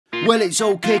Well, it's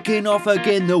all kicking off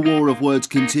again. The war of words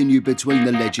continued between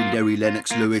the legendary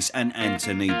Lennox Lewis and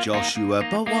Anthony Joshua.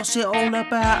 But what's it all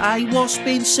about, eh? What's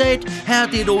been said? How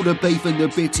did all the beef and the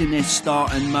bitterness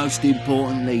start? And most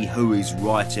importantly, who is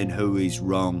right and who is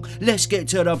wrong? Let's get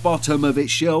to the bottom of it,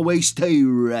 shall we? Stay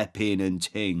rapping and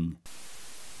ting.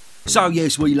 So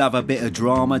yes, we love a bit of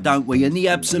drama, don't we? And the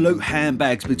absolute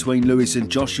handbags between Lewis and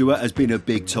Joshua has been a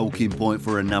big talking point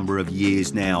for a number of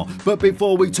years now. But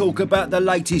before we talk about the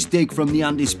latest dig from the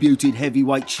undisputed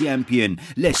heavyweight champion,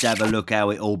 let's have a look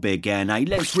how it all began, eh?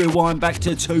 Let's rewind back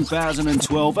to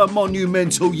 2012, a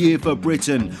monumental year for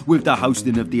Britain with the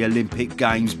hosting of the Olympic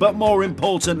Games. But more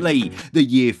importantly, the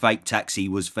year Fake Taxi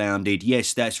was founded.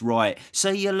 Yes, that's right.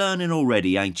 See, you're learning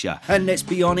already, ain't you? And let's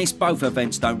be honest, both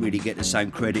events don't really get the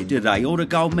same credit, do they? All the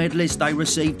gold medalists, they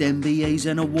received MBEs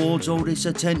and awards, all this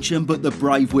attention, but the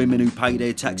brave women who pay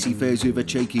their taxi fares with a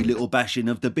cheeky little bashing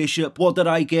of the bishop, what do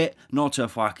they get? Not a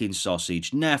fucking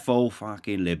sausage. Naff all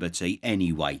fucking liberty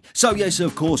anyway. So yes,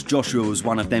 of course, Joshua was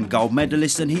one of them gold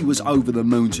medalists, and he was over the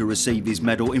moon to receive his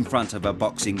medal in front of a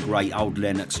boxing great old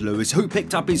Lennox Lewis, who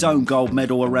picked up his own gold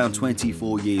medal around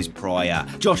 24 years prior.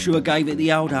 Joshua gave it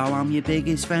the old, "Oh, I'm your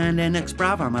biggest fan, Lennox,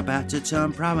 bruv. I'm about to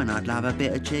turn pro and I'd love a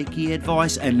bit of cheeky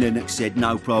advice." And Lennox said,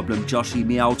 "No problem, Joshy,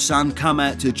 me old son, come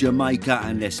out to Jamaica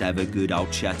and let's have a good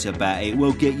old chat about it.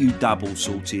 We'll get you double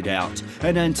sorted out."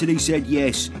 And Anthony said,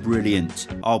 "Yes, brilliant.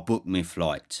 I'll book me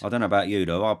flight." I don't know about you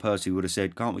though, I personally would have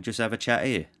said, "Can't we just have a chat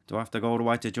here? Do I have to go all the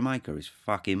way to Jamaica? It's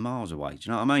fucking miles away." Do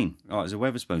you know what I mean? Oh, there's a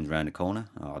Weatherspoons round the corner.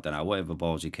 Oh, I don't know, whatever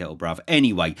boils your kettle, bruv.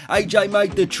 Anyway, AJ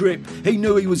made the trip. He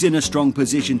knew he was in a strong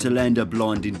position to land a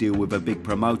blinding deal with a big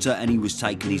promoter, and he was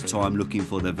taking his time looking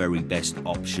for the very best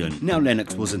option. Now,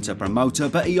 Lennox wasn't a promoter,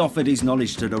 but he offered his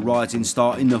knowledge to the rising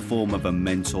star in the form of a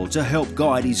mentor to help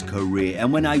guide his career.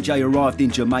 And when AJ arrived in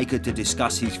Jamaica to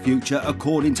discuss his future,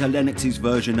 according to Lennox's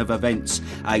version of events,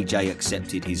 AJ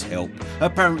accepted his help.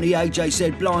 Apparently, AJ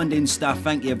said, "Blinding stuff,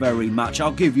 thank you very much.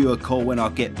 I'll give you a call when I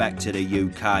get back to the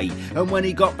UK." And when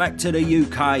he got back to the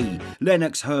UK,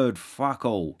 Lennox heard fuck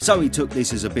all. So he took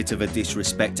this as a bit of a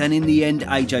disrespect, and in the end,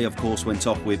 AJ of course went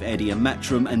off with Eddie and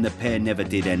Matchroom, and the pair never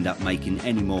did end up making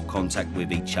any more contact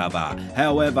with each other.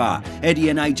 However, Eddie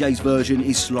and AJ's version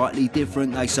is slightly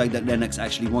different. They say that Lennox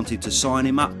actually wanted to sign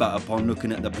him up, but upon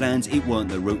looking at the plans, it weren't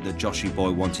the route that Joshy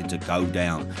boy wanted to go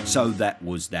down. So that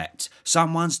was that.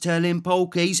 Someone's telling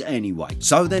Polkies anyway.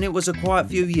 So then it was a quiet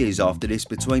few years after this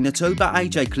between the two, but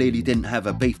AJ clearly didn't have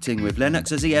a beef ting with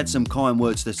Lennox, as he had some kind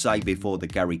words to say before the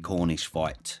Gary Cornish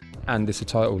fight. And it's a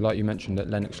title, like you mentioned, that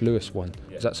Lennox Lewis won.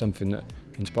 Is that something that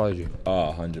inspired you?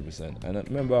 Ah, 100%. And I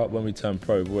remember when we turned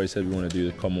pro, we always said we want to do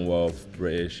the Commonwealth,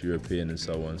 British, European and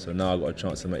so on. So now I've got a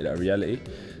chance to make that a reality.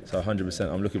 So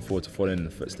 100%, I'm looking forward to following in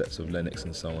the footsteps of Lennox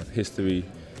and so on. History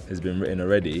has been written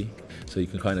already, so you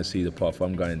can kind of see the path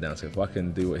I'm going down. So if I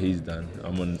can do what he's done,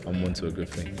 I'm on to a good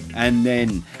thing. And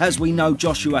then, as we know,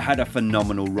 Joshua had a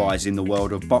phenomenal rise in the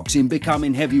world of boxing,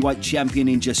 becoming heavyweight champion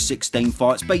in just 16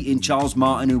 fights, beating Charles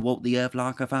Martin, who walked the earth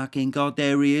like a fucking god.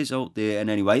 There he is. Oh dear. And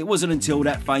anyway, it wasn't until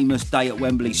that famous day at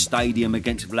Wembley Stadium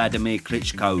against Vladimir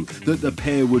Klitschko that the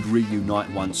pair would reunite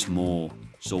once more.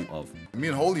 Sort of. Me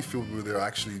and Holyfield were there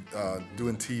actually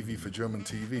doing TV for German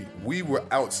TV. We were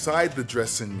outside the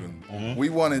dressing room. We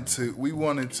wanted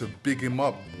to big him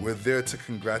up. We're there to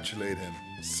congratulate him.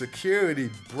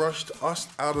 Security brushed us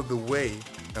out of the way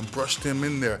and brushed him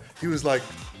in there. He was like,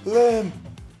 "Len,"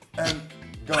 and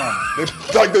gone.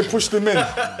 They pushed him in.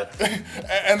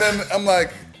 And then I'm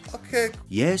like, okay.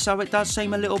 Yeah, so it does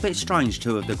seem a little bit strange,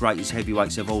 two of the greatest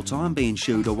heavyweights of all time being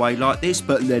shooed away like this,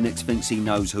 but Lennox thinks he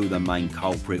knows who the main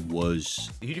culprit was.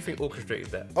 Who do you think orchestrated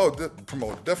that? Oh, the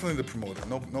promoter. Definitely the promoter.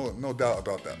 No doubt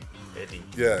about that. Eddie.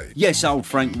 Yeah. Yes, old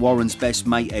Frank Warren's best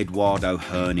mate, Eduardo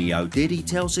Hearn. Did he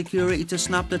tell security to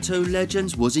snub the two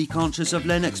legends? Was he conscious of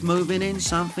Lennox moving in?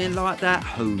 Something like that?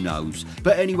 Who knows?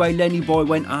 But anyway, Lenny boy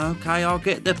went, "Okay, I'll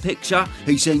get the picture."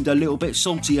 He seemed a little bit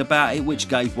salty about it, which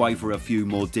gave way for a few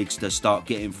more digs to start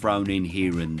getting thrown in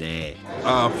here and there.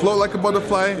 Float like a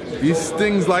butterfly, he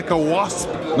stings like a wasp,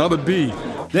 not a bee.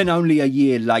 Then only a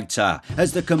year later,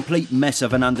 as the complete mess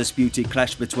of an undisputed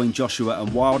clash between Joshua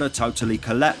and Wilder totally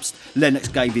collapsed, Lennox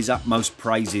gave his utmost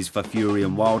praises for Fury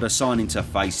and Wilder signing to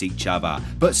face each other,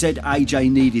 but said AJ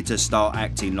needed to start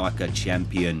acting like a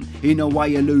champion, in a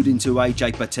way alluding to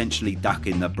AJ potentially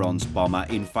ducking the Bronze Bomber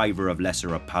in favour of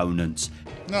lesser opponents.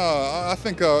 No, I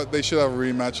think they should have a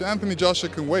rematch. Anthony Joshua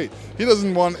can wait. He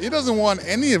doesn't want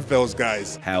any of those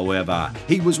guys. However,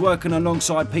 he was working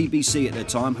alongside PBC at the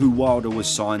time, who Wilder was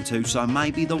signed to, so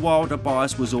maybe the Wilder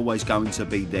bias was always going to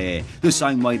be there, the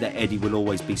same way that Eddie will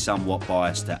always be somewhat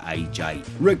biased to AJ.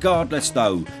 Regardless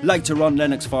though, later on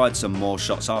Lennox fired some more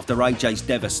shots after AJ's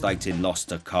devastating loss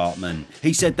to Cartman.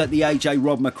 He said that the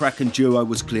AJ-Rob McCracken duo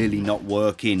was clearly not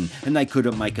working and they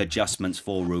couldn't make adjustments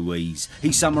for Ruiz.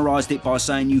 He summarised it by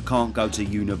saying you can't go to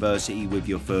university with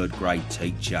your third grade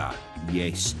teacher.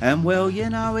 Yes, and well, you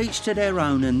know, each to their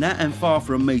own and that, and far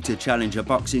from me to challenge a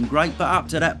boxing great, but up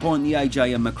to that point the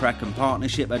AJ and McCracken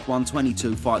partnership had won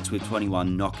 22 fights with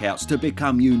 21 knockouts to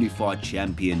become unified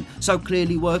champion, so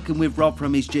clearly working with Rob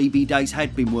from his GB days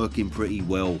had been working pretty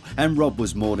well, and Rob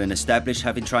was more than established,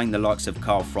 having trained the likes of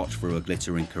Carl Froch through a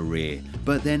glittering career.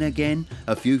 But then again,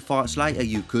 a few fights later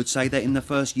you could say that in the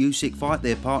first Usyk fight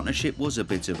their partnership was a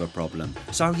bit of a problem,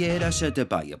 so yeah, that's a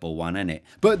debatable one, isn't it?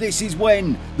 But this is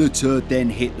when the turd then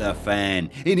hit the fan.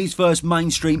 In his first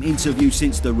mainstream interview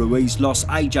since the Ruiz loss,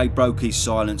 AJ broke his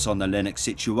silence on the Lennox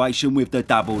situation with the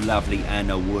double lovely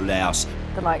Anna Woolhouse.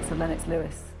 The likes of Lennox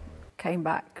Lewis came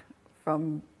back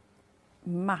from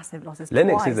massive losses.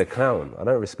 Lennox twice. is a clown. I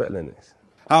don't respect Lennox.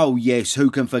 Oh yes,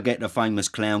 who can forget the famous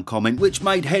clown comment which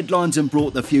made headlines and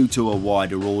brought the feud to a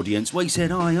wider audience. We said,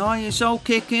 aye, it's all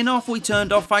kicking off. We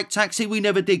turned off Fake Taxi. We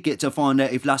never did get to find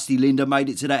out if Lusty Linda made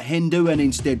it to that Hindu, and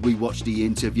instead we watched the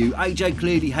interview. AJ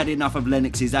clearly had enough of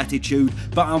Lennox's attitude,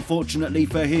 but unfortunately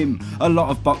for him, a lot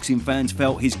of boxing fans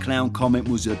felt his clown comment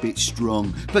was a bit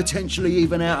strong, potentially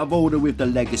even out of order with the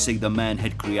legacy the man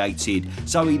had created.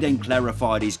 So he then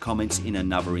clarified his comments in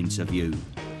another interview.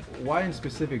 Why in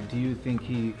specific do you think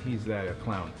he's a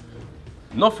clown?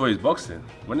 Not for his boxing.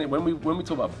 When we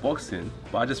talk about boxing,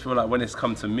 but I just feel like when it's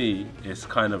come to me, it's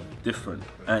kind of different.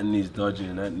 Anthony's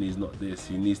dodging, Anthony's not this,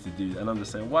 he needs to do that. And I'm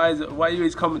just saying, why are you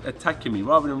always coming attacking me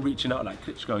rather than reaching out like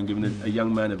Klitschko and giving a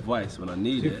young man advice when I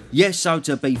need it? Yes, so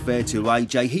to be fair to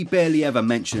AJ, he barely ever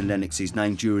mentioned Lennox's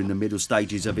name during the middle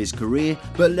stages of his career,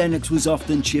 but Lennox was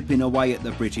often chipping away at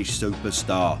the British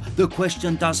superstar. The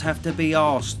question does have to be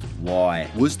asked,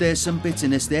 why? Was there some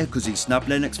bitterness there because he snubbed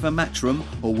Lennox for Matchroom,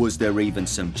 or was there even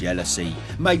some jealousy?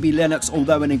 Maybe Lennox,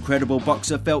 although an incredible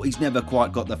boxer, felt he's never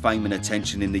quite got the fame and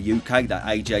attention in the UK that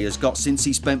AJ has got since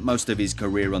he spent most of his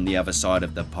career on the other side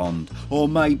of the pond. Or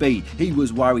maybe he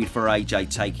was worried for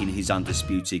AJ taking his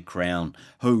undisputed crown.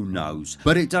 Who knows?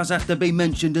 But it does have to be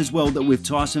mentioned as well that with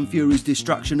Tyson Fury's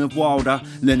destruction of Wilder,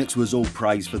 Lennox was all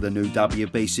praise for the new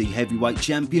WBC heavyweight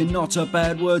champion. Not a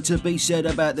bad word to be said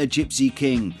about the Gypsy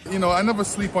King. You know, I never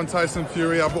sleep on Tyson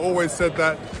Fury. I've always said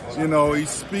that, you know, he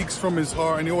speaks from his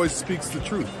heart and he always speaks the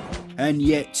truth. And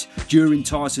yet, during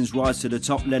Tyson's rise to the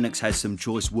top, Lennox has some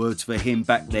choice words for him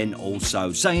back then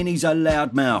also, saying he's a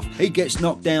loudmouth, he gets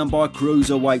knocked down by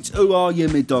cruiserweights, who are you,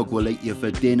 me dog will eat you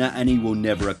for dinner, and he will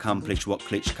never accomplish what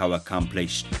Klitschko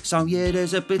accomplished. So yeah,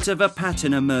 there's a bit of a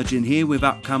pattern emerging here with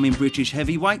upcoming British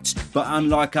heavyweights, but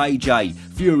unlike AJ,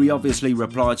 Fury obviously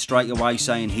replied straight away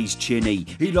saying he's chinny,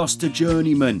 he lost to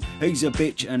Journeyman, he's a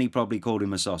bitch, and he probably called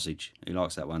him a sausage. He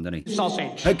likes that one, doesn't he?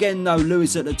 Sausage. Again though,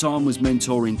 Lewis at the time was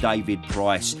mentoring David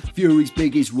Price, Fury's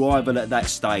biggest rival at that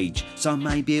stage, so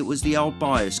maybe it was the old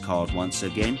bias card once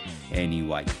again.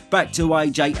 Anyway, back to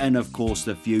AJ, and of course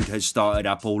the feud has started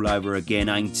up all over again,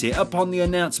 ain't it? Upon the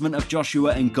announcement of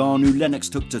Joshua and Ngannou, Lennox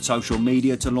took to social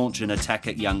media to launch an attack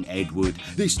at young Edward,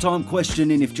 this time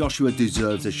questioning if Joshua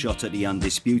deserves a shot at the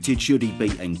undisputed should he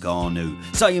beat Ngannou,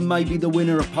 saying maybe the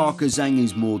winner of Parker Zhang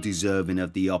is more deserving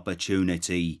of the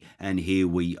opportunity, and here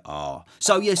we are.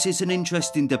 So yes, it's an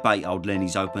interesting debate old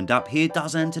Lenny's opened up here.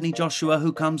 Does Anthony Joshua,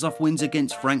 who comes off wins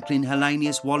against Franklin,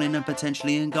 Hellenius, Wallin and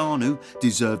potentially Ngannou,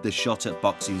 deserve the shot at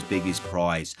boxing's biggest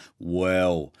prize?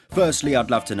 Well, firstly,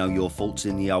 I'd love to know your thoughts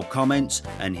in the old comments,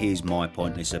 and here's my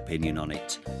pointless opinion on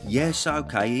it. Yes,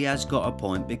 okay, he has got a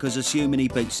point, because assuming he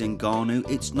beats Ngannou,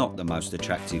 it's not the most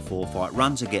attractive 4-fight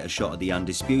run to get a shot at the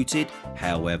undisputed.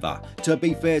 However, to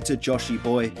be fair to Joshy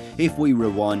boy, if we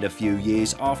rewind a few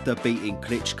years, after beating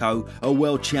Klitschko, a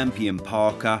world champion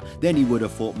Parker, then he would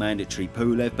have fought mandatory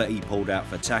Pulev, but he pulled out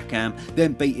for Takam,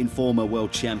 then beating former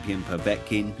world champion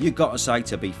Povetkin. You gotta say,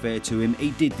 to be fair to him,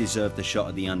 he did deserve the shot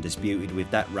at the undisputed with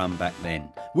that run back then,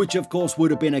 which of course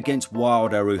would have been against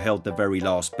Wilder, who held the very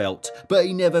last belt, but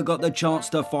he never got the chance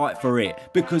to fight for it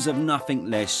because of nothing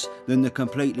less than the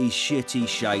completely shitty,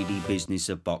 shady business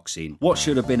of boxing. What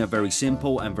should have been a very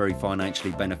simple and very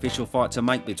financially beneficial fight to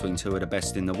make between two of the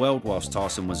best in the world whilst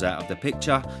Tyson was out of the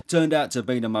picture turned out to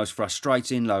be the most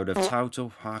frustrating load of total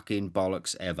fucking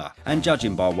bollocks ever. And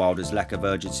judging by Wilder's lack of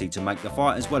urgency to make the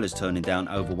fight, as well as turning down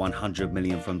over 100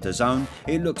 million from DAZN,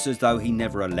 it looks as though he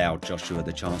never allowed Joshua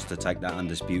the chance to take that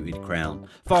undisputed crown.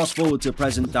 Fast forward to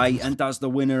present day, and does the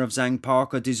winner of Zhang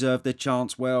Parker deserve the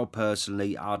chance? Well,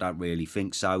 personally, I don't really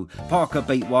think so. Parker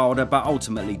beat Wilder, but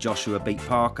ultimately Joshua beat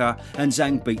Parker, and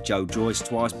Zhang beat Joe Joyce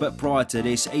twice, but prior to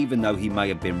this, even though he may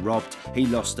have been robbed, he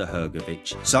lost to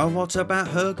Hrgovic. So what about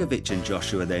Hrgovic and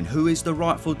Joshua then? Who is the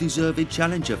rightful deserved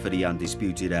challenger for the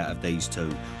undisputed out of these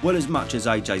two? Well, as much as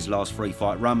AJ's last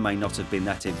 3-fight run may not have been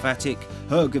that emphatic,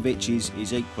 Hrgovic's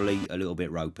is equally a little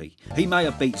bit ropey. He may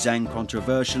have beat Zhang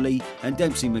controversially, and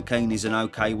Dempsey McKean is an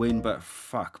okay win, but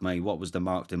fuck me, what was the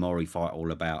Mark Demori fight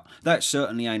all about? That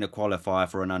certainly ain't a qualifier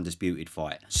for an undisputed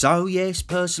fight. So yes,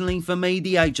 personally for me,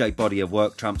 the AJ body of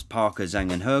work trumps Parker,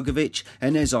 Zhang and Hrgovic,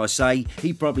 and as I say,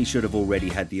 he probably should have already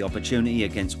had the opportunity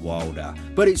against Wilder.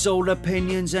 But it's all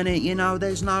opinions, and you know,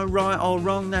 there's no right or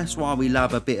wrong, that's why we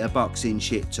love a bit of boxing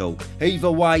shit talk.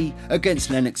 Either way, against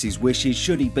Lennox's wishes,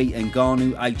 should he beat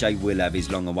Ngannou, AJ will have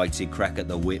his long awaited crack at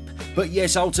the whip. But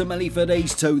yes, ultimately for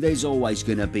these two, there's always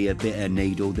going to be a bit of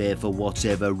needle there for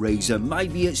whatever reason.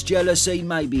 Maybe it's jealousy,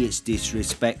 maybe it's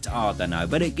disrespect, I don't know,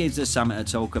 but it gives us something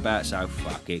to talk about, so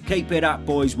fuck it. Keep it up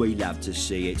boys, we love to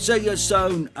see it. See you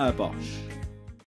soon, Bosh.